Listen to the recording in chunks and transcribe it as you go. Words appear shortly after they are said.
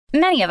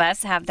Many of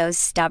us have those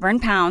stubborn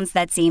pounds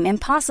that seem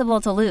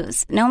impossible to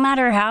lose, no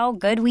matter how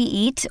good we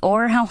eat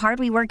or how hard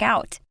we work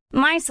out.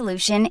 My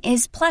solution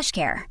is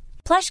PlushCare.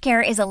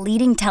 PlushCare is a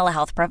leading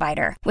telehealth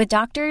provider with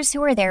doctors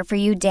who are there for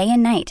you day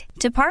and night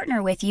to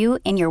partner with you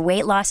in your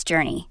weight loss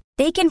journey.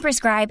 They can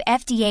prescribe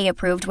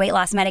FDA-approved weight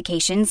loss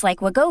medications like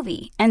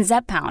Wegovy and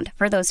Zepbound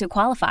for those who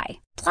qualify.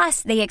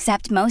 Plus, they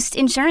accept most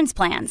insurance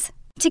plans.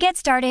 To get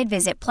started,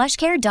 visit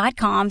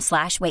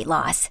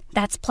plushcare.com/weightloss.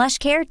 That's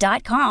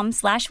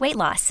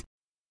plushcare.com/weightloss.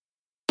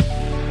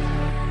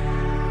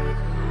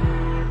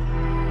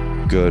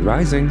 Good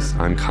risings.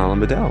 I'm Colin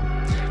Bedell.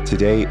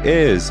 Today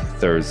is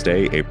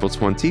Thursday, April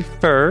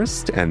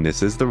 21st, and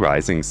this is the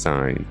rising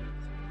sign.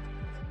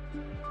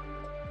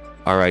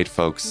 All right,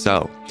 folks.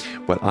 So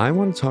what I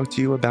want to talk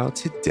to you about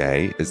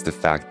today is the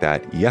fact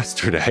that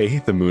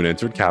yesterday the moon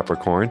entered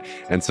Capricorn.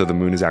 And so the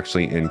moon is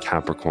actually in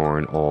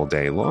Capricorn all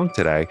day long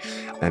today.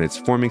 And it's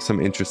forming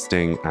some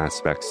interesting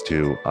aspects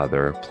to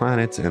other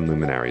planets and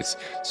luminaries,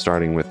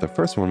 starting with the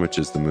first one, which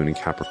is the moon in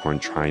Capricorn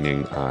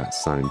trining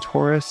Sun in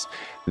Taurus.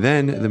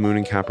 Then the moon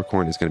in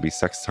Capricorn is going to be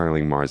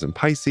sextiling Mars in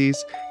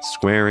Pisces,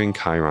 squaring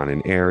Chiron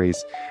in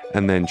Aries,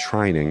 and then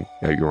trining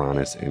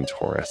Uranus in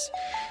Taurus.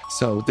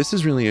 So this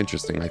is really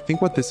interesting. I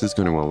think what this is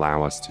going to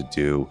allow us to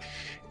do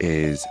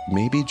is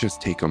maybe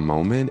just take a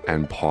moment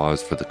and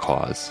pause for the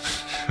cause,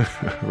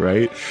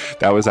 right?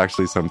 That was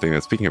actually something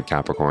that, speaking of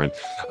Capricorn,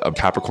 a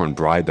Capricorn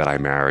bride that I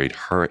married,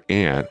 her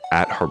aunt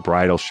at her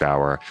bridal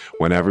shower,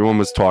 when everyone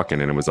was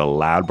talking, and it was a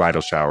loud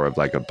bridal shower of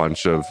like a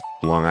bunch of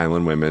Long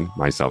Island women,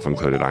 myself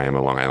included, I am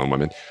a Long Island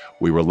woman.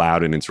 We were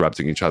loud and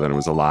interrupting each other, and it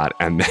was a lot.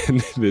 And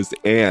then this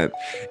Aunt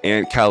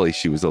Kelly,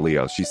 she was a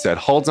Leo. She said,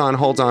 hold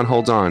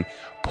on.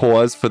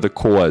 Pause for the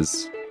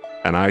cause.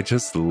 And I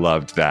just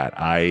loved that.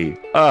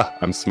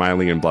 I'm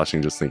smiling and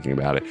blushing just thinking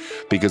about it.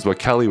 Because what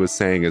Kelly was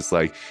saying is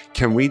like,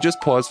 can we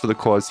just pause for the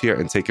cause here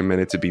and take a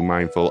minute to be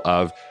mindful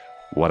of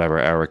whatever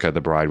Erica,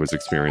 the bride, was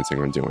experiencing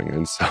or doing?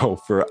 And so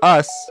for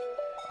us,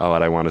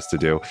 what I want us to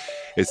do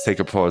is take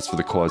a pause for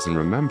the cause and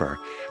remember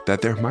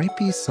that there might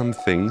be some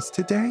things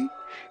today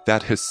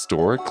that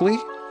historically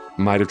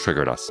might have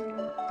triggered us.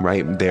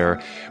 Right?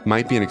 There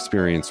might be an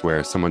experience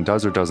where someone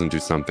does or doesn't do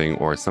something,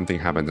 or something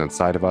happens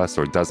outside of us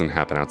or doesn't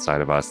happen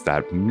outside of us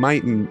that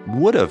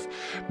would have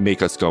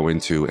make us go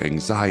into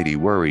anxiety,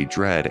 worry,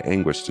 dread,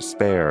 anguish,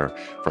 despair,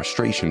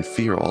 frustration,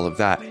 fear, all of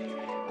that.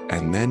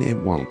 And then it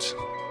won't,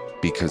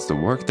 because the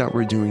work that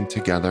we're doing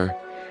together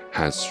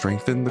has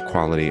strengthened the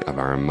quality of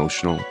our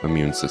emotional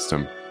immune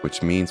system,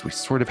 which means we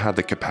sort of have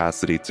the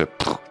capacity to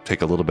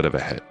take a little bit of a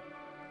hit.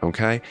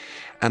 Okay?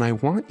 And I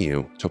want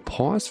you to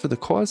pause for the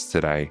cause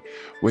today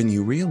when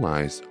you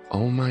realize,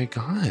 oh my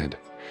God,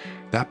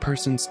 that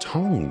person's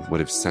tone would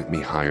have sent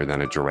me higher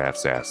than a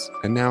giraffe's ass,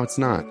 and now it's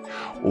not.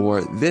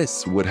 Or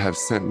this would have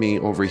sent me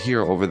over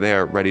here, over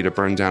there, ready to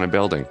burn down a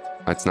building.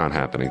 That's not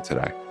happening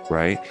today,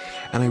 right?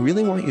 And I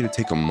really want you to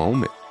take a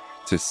moment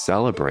to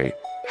celebrate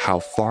how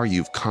far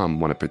you've come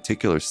when a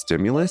particular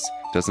stimulus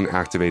doesn't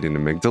activate an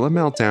amygdala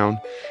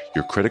meltdown,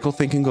 your critical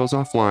thinking goes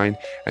offline,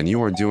 and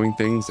you are doing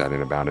things that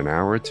in about an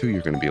hour or two,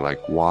 you're going to be like,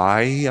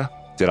 why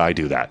did I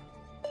do that?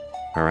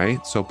 All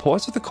right. So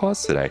pause for the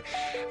cause today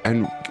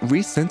and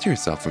recenter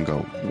yourself and go,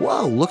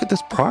 whoa, look at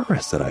this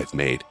progress that I've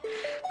made.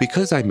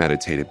 Because I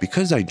meditated,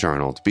 because I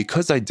journaled,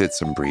 because I did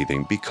some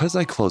breathing, because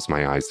I closed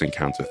my eyes and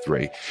counted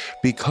 3,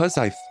 because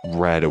I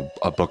read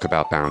a book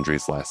about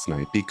boundaries last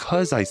night,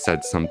 because I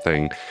said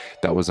something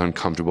that was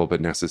uncomfortable but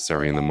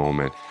necessary in the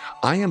moment.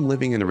 I am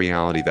living in a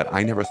reality that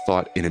I never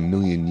thought in a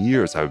million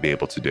years I would be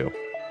able to do.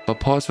 But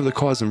pause for the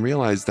cause and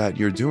realize that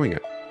you're doing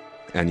it.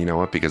 And you know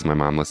what? Because my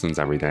mom listens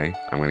every day,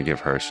 I'm going to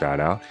give her a shout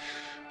out.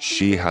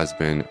 She has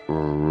been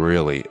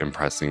really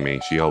impressing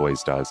me. She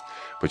always does,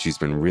 but she's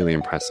been really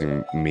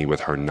impressing me with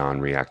her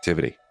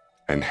non-reactivity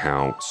and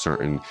how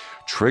certain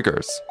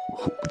triggers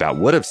that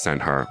would have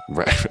sent her,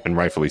 and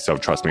rightfully so,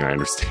 trust me, I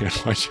understand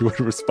why she would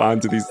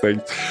respond to these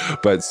things,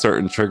 but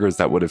certain triggers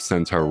that would have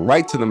sent her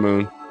right to the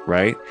moon,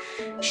 right?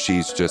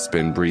 She's just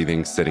been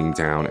breathing, sitting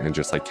down, and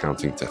just like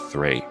counting to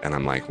 3. And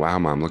I'm like, wow,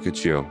 Mom, look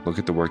at you. Look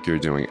at the work you're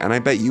doing. And I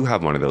bet you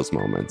have one of those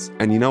moments.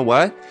 And you know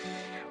what?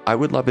 I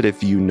would love it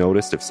if you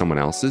noticed if someone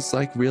else is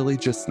like really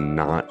just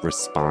not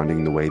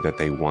responding the way that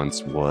they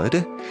once would,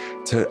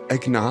 to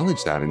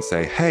acknowledge that and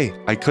say, hey,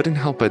 I couldn't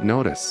help but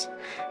notice.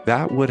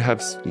 That would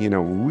have,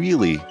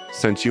 really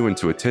sent you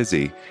into a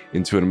tizzy,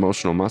 into an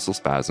emotional muscle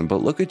spasm.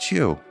 But look at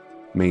you,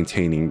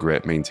 maintaining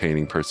grit,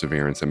 maintaining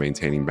perseverance, and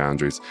maintaining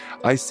boundaries.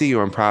 I see you.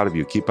 I'm proud of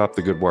you. Keep up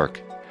the good work.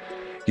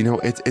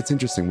 It's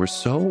interesting. We're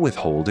so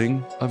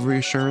withholding of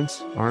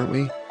reassurance, aren't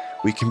we?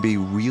 We can be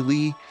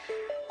really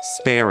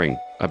sparing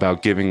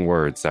about giving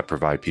words that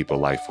provide people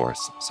life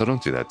force. So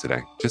don't do that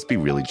today. Just be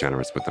really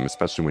generous with them,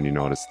 especially when you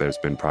notice there's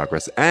been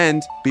progress,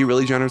 and be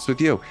really generous with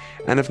you.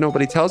 And if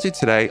nobody tells you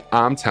today,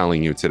 I'm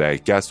telling you today,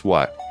 guess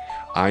what?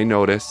 I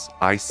notice,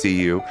 I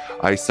see you,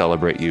 I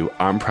celebrate you,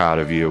 I'm proud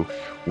of you.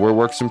 We're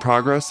works in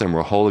progress and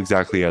we're whole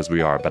exactly as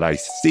we are, but I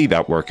see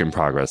that work in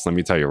progress, let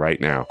me tell you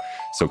right now.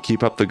 So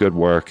keep up the good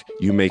work.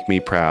 You make me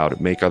proud,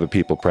 make other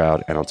people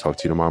proud, and I'll talk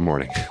to you tomorrow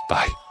morning.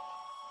 Bye.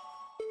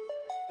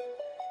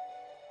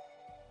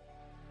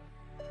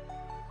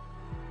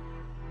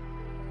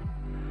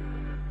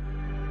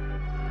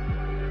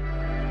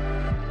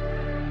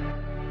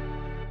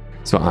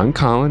 So I'm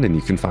Colin, and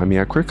you can find me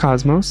at Queer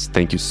Cosmos.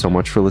 Thank you so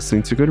much for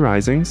listening to Good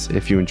Risings.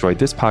 If you enjoyed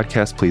this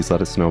podcast, please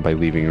let us know by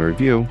leaving a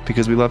review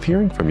because we love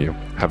hearing from you.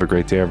 Have a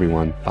great day,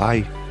 everyone.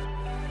 Bye.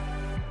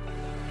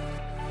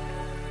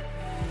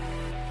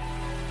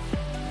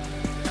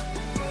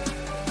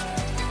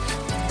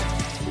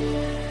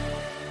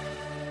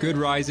 Good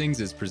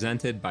Risings is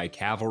presented by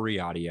Cavalry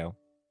Audio.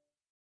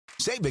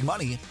 Save big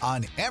money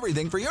on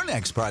everything for your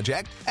next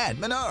project at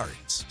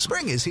Menards.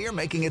 Spring is here,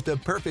 making it the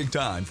perfect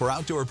time for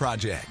outdoor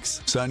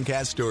projects.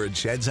 Suncast storage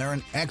sheds are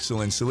an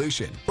excellent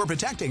solution for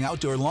protecting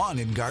outdoor lawn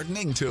and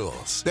gardening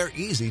tools. They're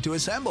easy to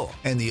assemble,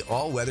 and the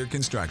all-weather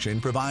construction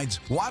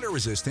provides water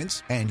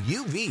resistance and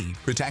UV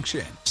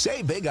protection.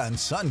 Save big on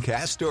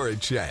Suncast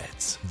storage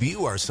sheds.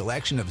 View our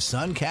selection of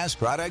Suncast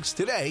products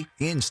today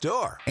in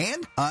store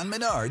and on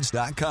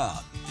Menards.com.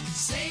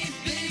 Save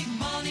big